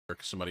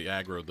Somebody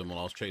aggroed them while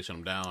I was chasing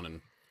them down,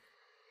 and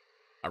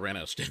I ran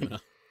out of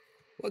stamina.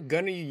 What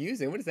gun are you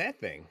using? What is that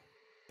thing?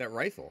 That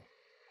rifle?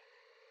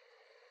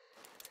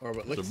 Or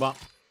what looks...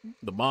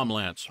 The bomb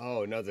lance.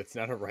 Oh, no, that's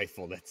not a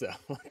rifle. That's a...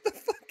 What the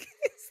fuck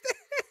is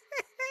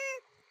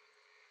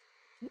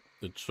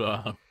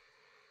that?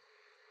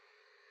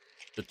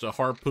 It's a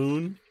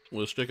harpoon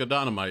with a stick of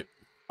dynamite.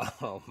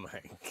 Oh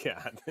my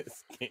god,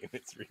 this game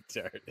is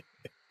retarded.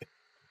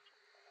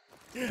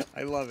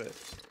 I love it.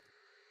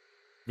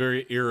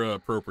 Very era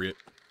appropriate.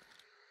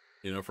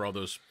 You know, for all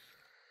those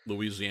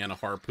Louisiana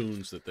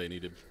harpoons that they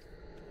needed.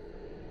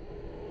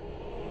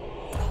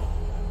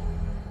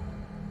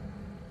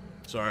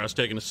 Sorry, I was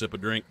taking a sip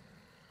of drink.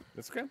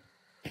 That's okay.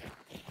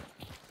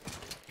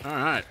 All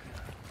right.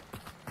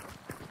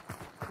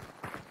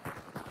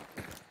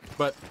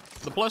 But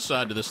the plus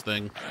side to this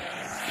thing...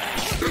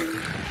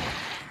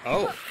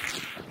 Oh.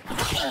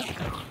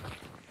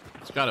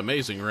 It's got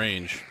amazing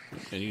range,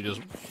 and you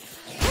just...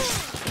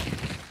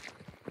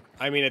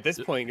 I mean, at this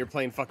point, you're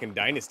playing fucking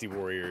Dynasty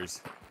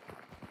Warriors.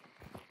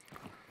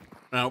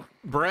 Now,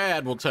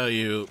 Brad will tell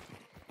you...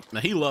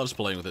 Now, he loves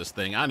playing with this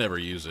thing. I never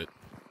use it.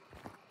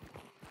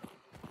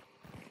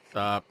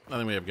 I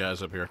think we have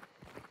guys up here.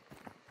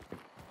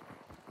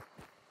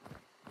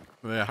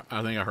 Yeah,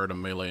 I think I heard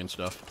them melee and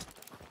stuff.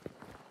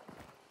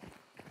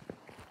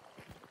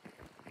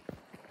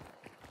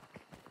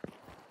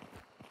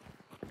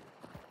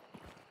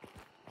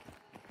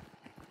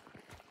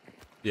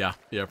 Yeah,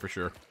 for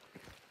sure.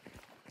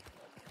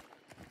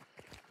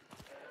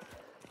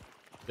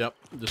 Yep,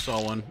 just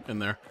saw one in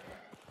there.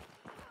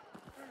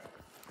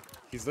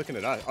 He's looking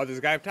at us. Oh, there's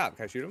a guy up top.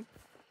 Can I shoot him?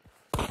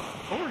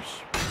 Of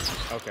course.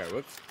 Okay,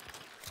 whoops.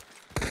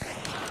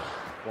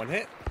 One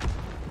hit.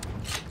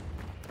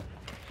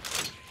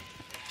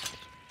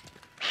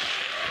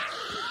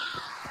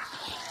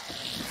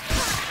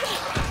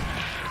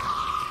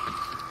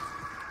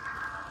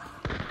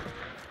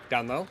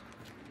 Down low.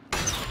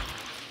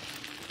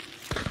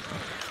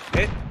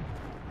 Hit.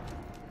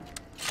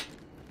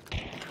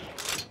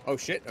 Oh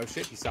shit,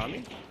 he saw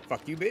me.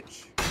 Fuck you,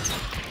 bitch.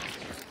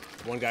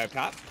 One guy up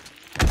top.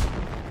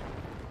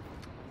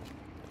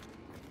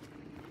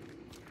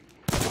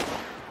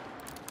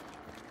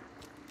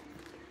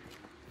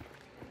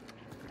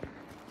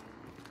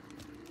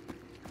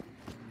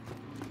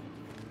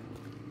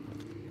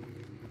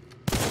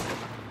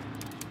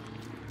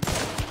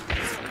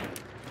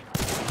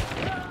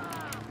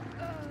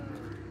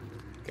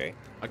 Okay.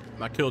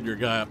 I killed your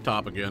guy up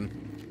top again.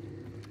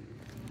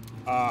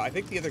 I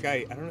think the other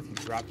guy, I don't know if he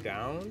dropped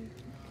down.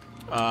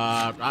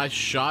 I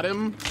shot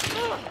him.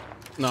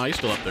 No, he's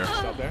still up there.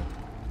 Still up there?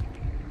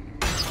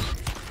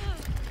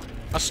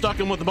 I stuck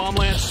him with the bomb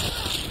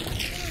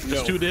lance.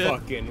 No two dead.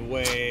 Fucking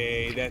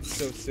way. That's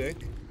so sick.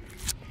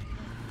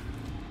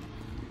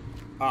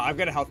 I've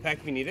got a health pack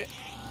if you need it.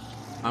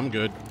 I'm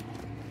good.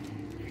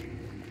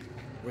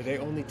 Were they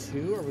only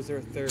two, or was there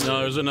a third?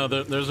 No,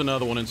 there's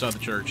another one inside the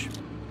church.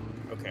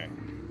 Okay.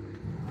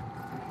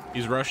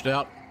 He's rushed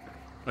out.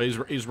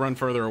 He's run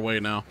further away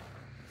now.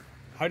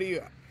 How do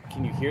you...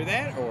 Can you hear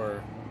that,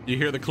 or... You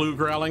hear the clue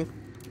growling?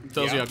 It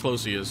tells you how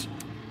close he is.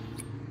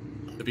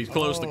 If he's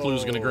close, the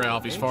clue's gonna growl.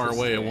 If he's far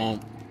away, it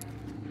won't.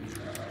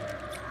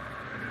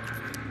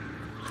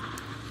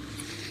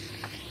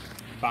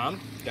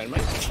 Bomb?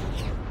 Dynamite?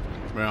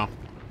 Well,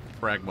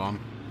 frag bomb.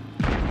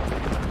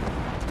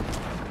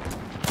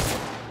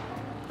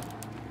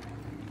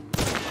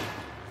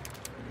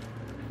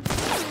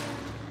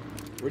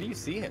 Where do you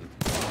see him?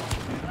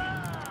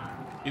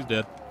 He's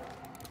dead.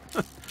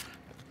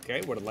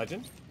 Okay, what a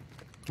legend.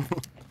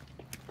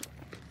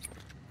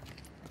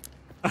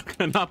 I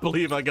cannot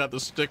believe I got the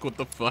stick with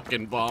the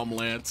fucking bomb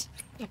lance.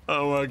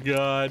 Oh my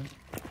god.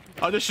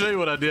 I'll just show you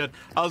what I did.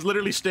 I was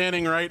literally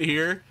standing right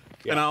here,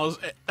 and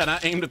I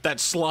aimed at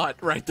that slot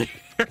right there.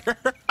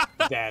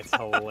 That's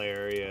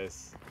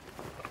hilarious.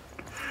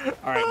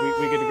 Alright,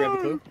 we get to grab the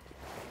clue?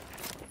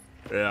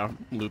 Yeah,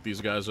 loot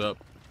these guys up.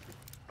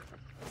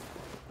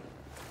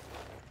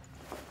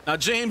 Now,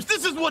 James,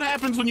 this is what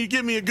happens when you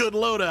give me a good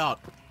loadout.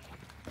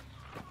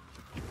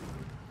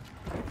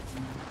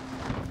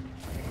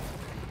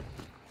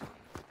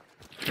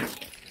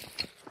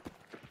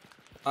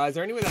 Is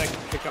there any way that I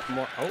can pick up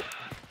more? Oh.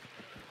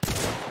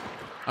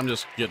 I'm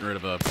just getting rid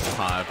of a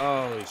hive.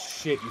 Oh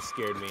shit! You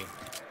scared me.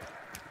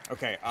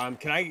 Okay.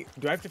 Can I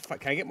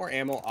get more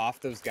ammo off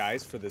those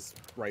guys for this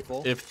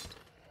rifle? If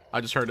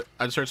I just heard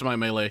somebody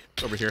melee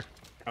over here.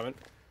 Coming.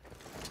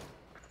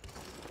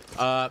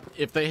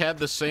 If they had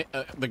the same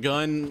if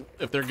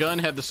their gun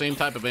had the same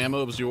type of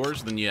ammo as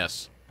yours, then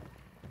yes.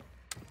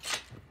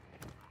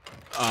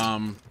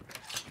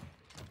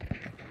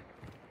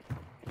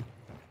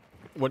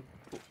 What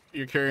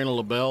you're carrying a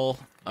label?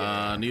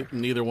 Yeah.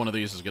 Neither one of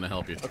these is gonna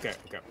help you. Okay.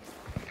 Okay.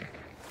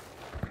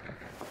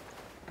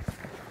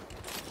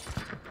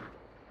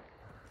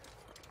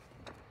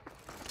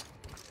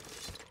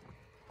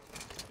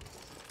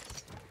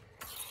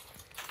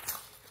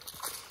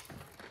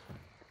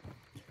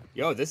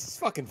 Yo, this is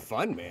fucking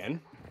fun, man.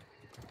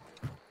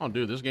 Oh,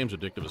 dude, this game's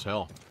addictive as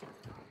hell.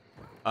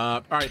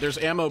 All right, there's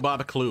ammo by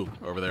the clue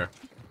over there.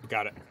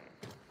 Got it.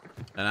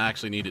 And I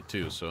actually need it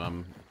too, so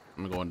I'm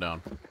going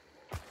down.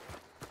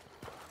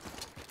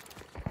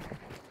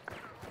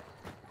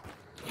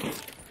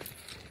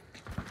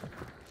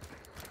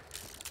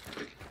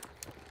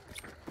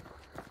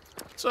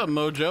 What's up,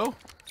 Mojo?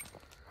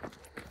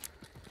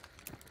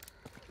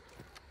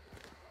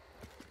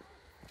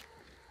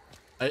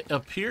 It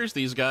appears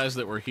these guys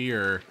that were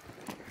here...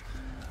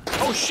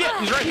 Oh shit,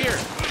 he's right here!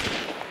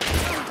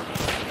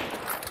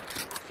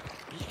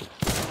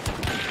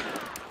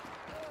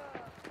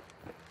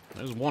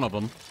 There's one of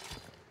them.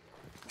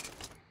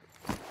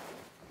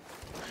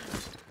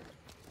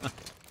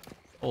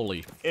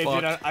 Holy Hey,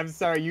 fuck. dude, I'm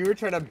sorry, you were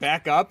trying to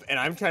back up, and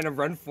I'm trying to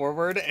run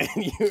forward, and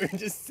you were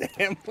just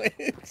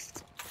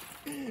sandwiched.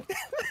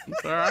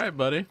 It's alright,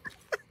 buddy.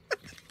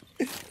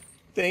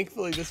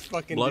 Thankfully, this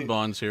fucking Blood dude,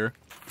 Bond's here.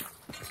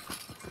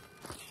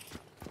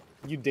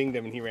 you dinged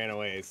him, and he ran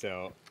away,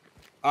 so...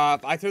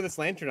 if I throw this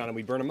lantern on him,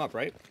 we burn him up,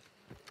 right?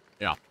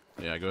 Yeah.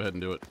 Yeah, go ahead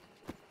and do it.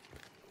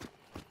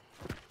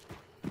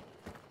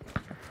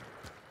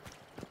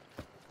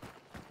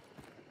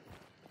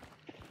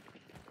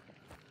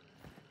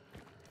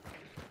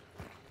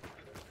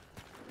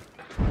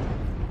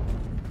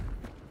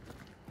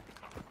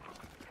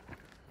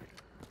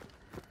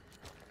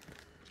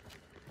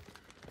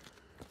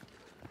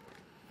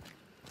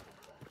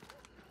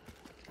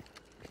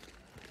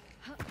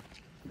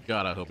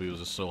 God, I hope he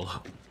was a solo.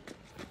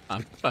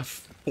 I have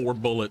 4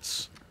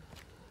 bullets.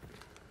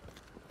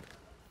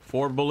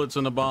 4 bullets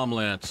and a bomb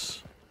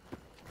lance.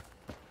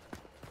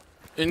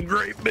 In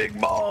great big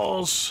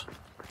balls.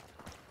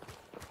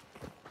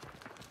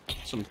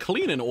 Some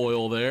cleaning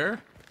oil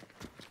there.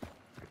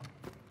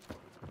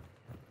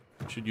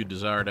 Should you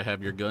desire to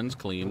have your guns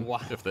clean.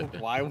 Why, If they...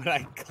 why would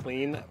I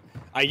clean?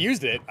 I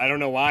used it. I don't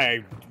know why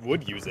I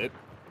would use it.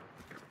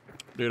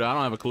 Dude, I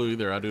don't have a clue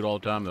either. I do it all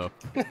the time, though.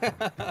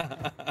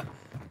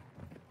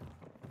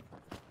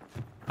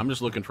 I'm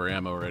just looking for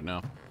ammo right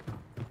now.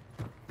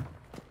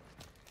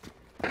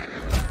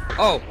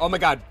 Oh my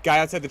god, guy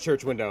outside the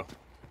church window.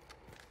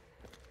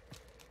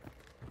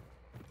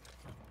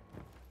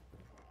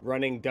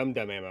 Running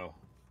dum-dum ammo.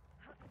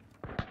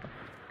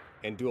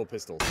 And dual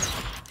pistols.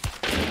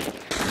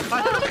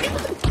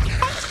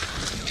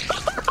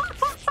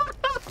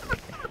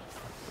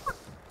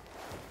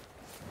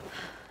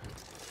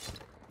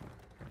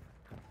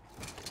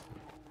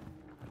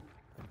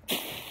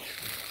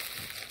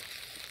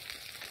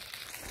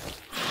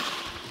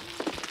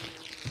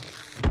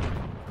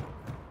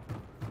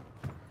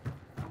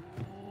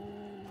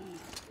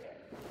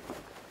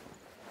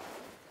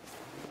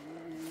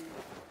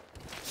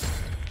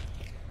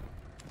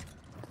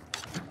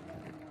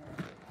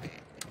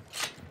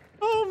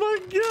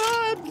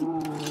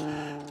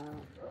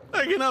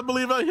 I cannot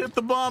believe I hit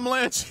the bomb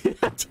lance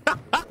yet.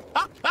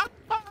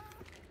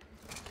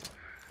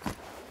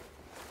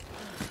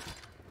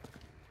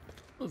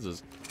 What's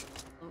this?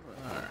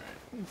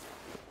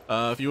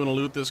 Alright. If you want to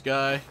loot this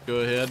guy, go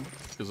ahead,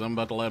 because I'm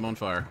about to light him on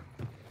fire.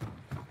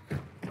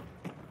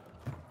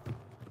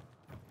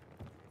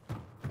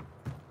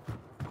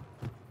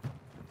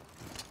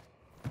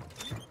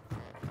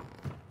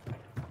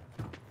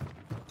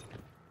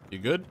 You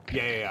good?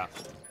 Yeah.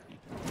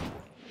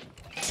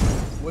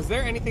 Was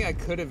there anything I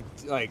could have,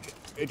 like,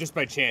 just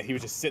by chance, he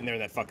was just sitting there in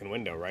that fucking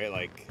window, right?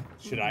 Like,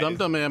 should I...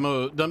 Dum-dum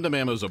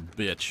ammo's a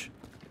bitch.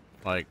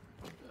 Like,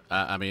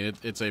 I mean,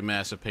 it's a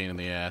massive pain in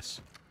the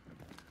ass.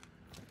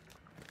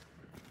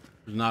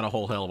 There's not a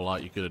whole hell of a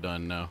lot you could have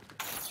done, no.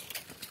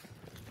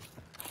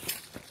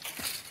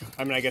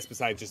 I mean, I guess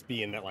besides just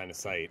being in that line of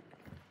sight.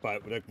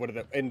 But, like, what are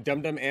the... And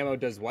dum-dum ammo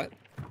does what?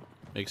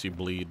 Makes you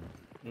bleed.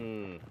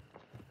 Hmm.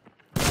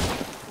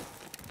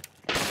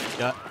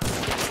 Yeah.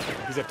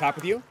 He's up top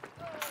with you?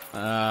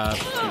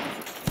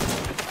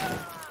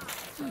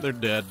 They're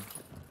dead.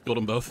 Killed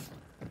them both.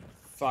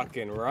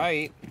 Fucking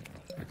right.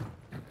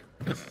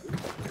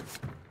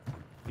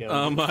 Yeah,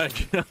 Oh my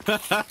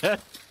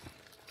god.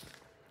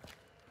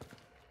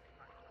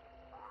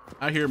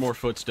 I hear more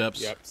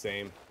footsteps. Yep,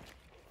 same.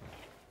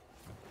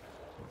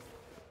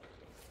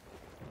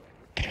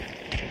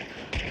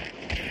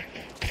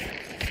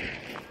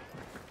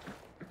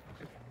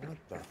 What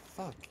the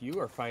fuck? You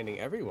are finding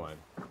everyone.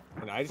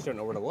 And I just don't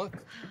know where to look.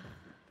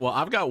 Well,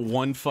 I've got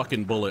 1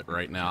 fucking bullet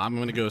right now. I'm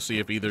gonna go see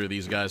if either of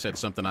these guys had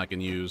something I can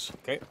use.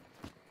 Okay.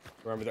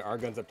 Remember there are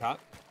guns up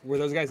top? Were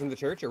those guys in the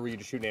church, or were you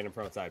just shooting at them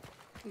from outside?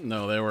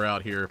 No, they were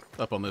out here,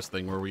 up on this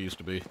thing where we used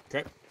to be.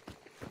 Okay.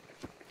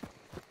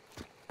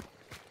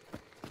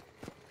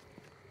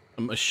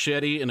 A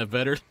machete and a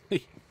veteran.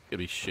 You could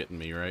be shitting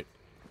me, right?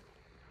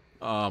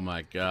 Oh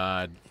my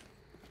god.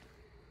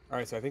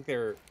 Alright, so I think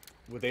they're...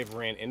 Would they have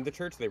ran into the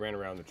church, or they ran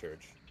around the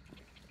church?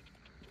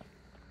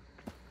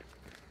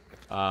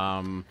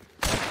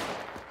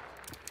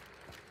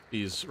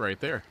 He's right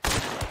there.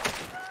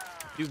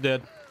 He's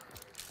dead.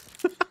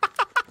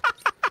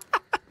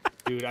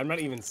 Dude, I'm not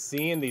even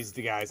seeing these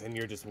guys, and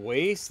you're just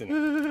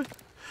wasting it.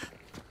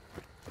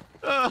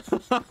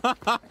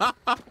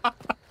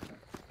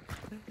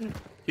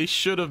 He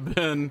should have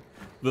been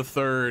the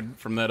third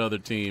from that other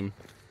team.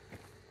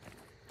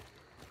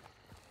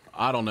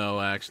 I don't know,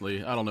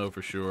 actually. I don't know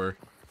for sure.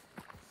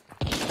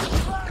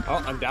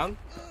 Oh, I'm down.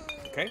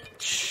 Okay.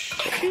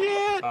 Shit.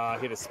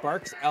 Hit a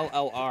Sparks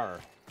LLR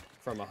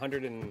from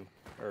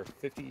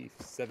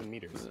 57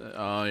 meters.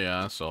 Oh,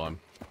 yeah, I saw him.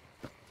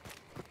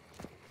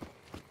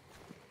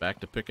 Back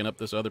to picking up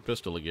this other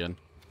pistol again.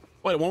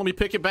 Wait, won't let me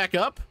pick it back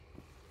up?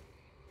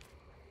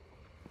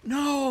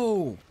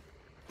 No!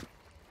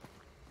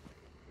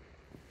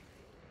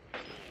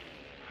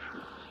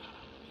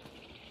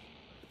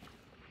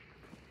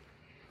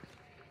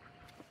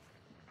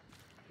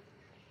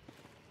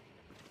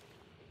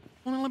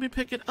 Won't let me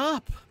pick it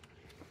up.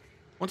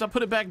 Once I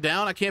put it back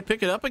down, I can't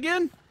pick it up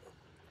again?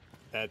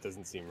 That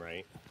doesn't seem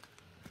right.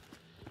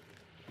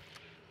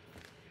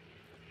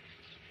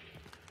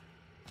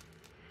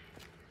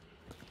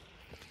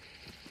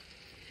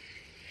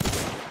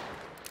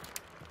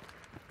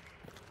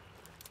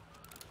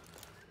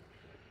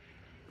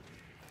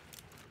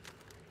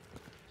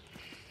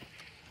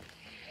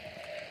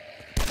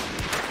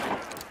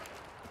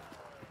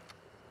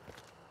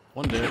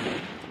 One dead.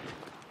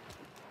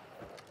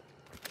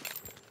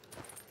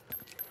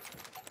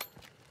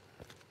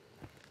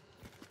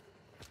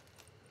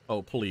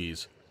 Oh,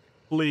 please.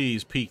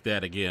 Please peek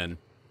that again.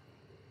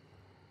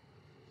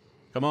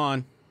 Come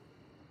on.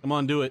 Come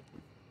on, do it.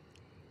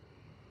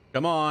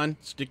 Come on.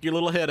 Stick your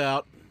little head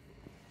out.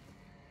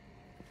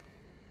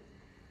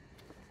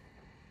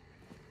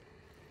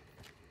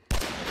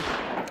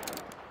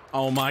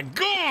 Oh, my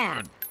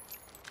God!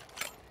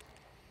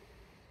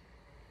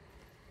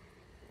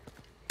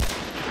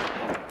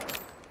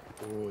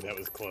 Ooh, that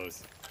was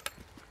close.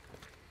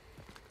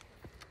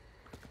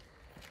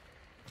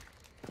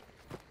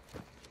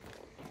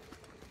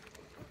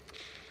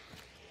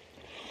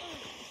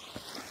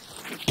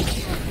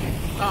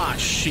 Ah,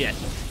 shit.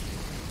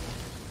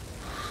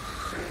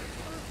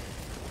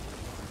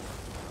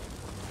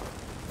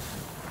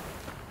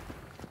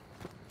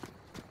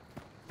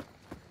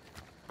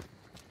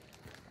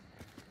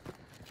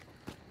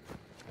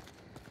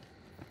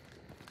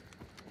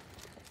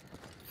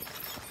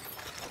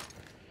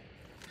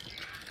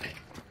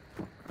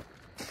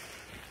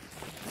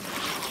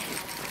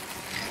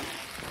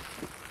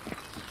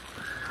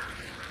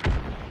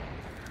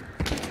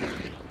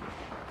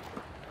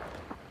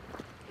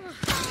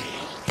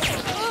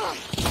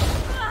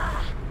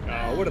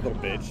 What a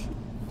little bitch.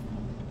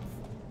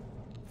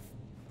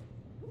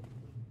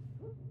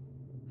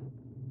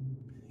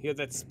 He had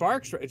that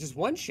Sparks. It just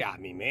one-shot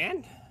me,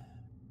 man.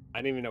 I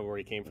didn't even know where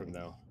he came from,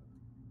 though.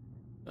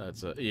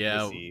 That's a...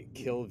 Yeah. Let's see.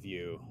 Kill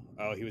view.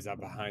 Oh, he was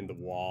out behind the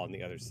wall on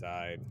the other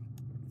side.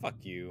 Fuck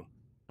you.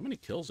 How many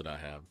kills did I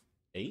have?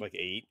 8? Like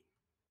 8.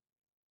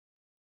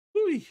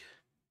 Ooh.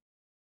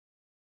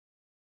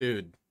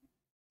 Dude.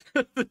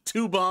 The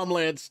 2 bomb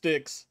land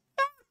sticks.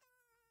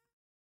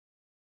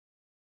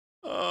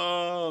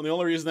 Oh, the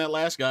only reason that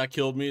last guy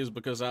killed me is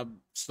because I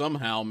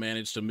somehow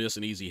managed to miss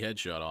an easy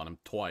headshot on him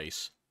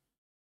twice.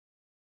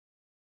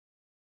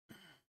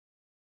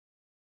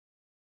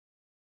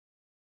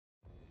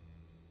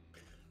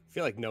 I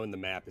feel like knowing the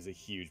map is a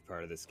huge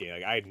part of this game.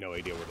 Like, I had no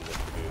idea where to look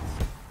for dudes.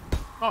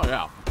 Oh,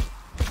 yeah.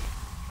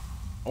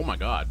 Oh, my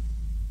God.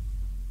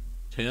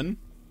 10?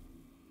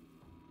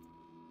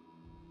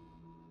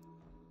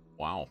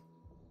 Wow.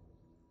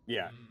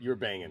 Yeah, you were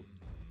banging.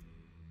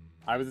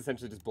 I was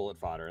essentially just bullet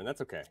fodder, and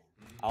that's okay.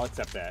 I'll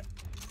accept that.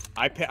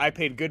 I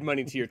paid good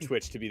money to your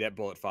Twitch to be that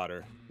bullet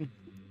fodder.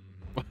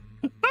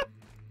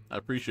 I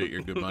appreciate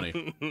your good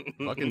money.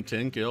 Fucking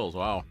 10 kills.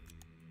 Wow.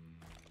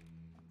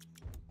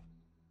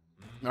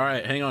 All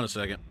right, hang on a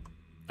second.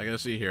 I gotta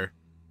see here.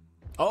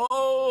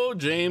 Oh,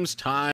 James time.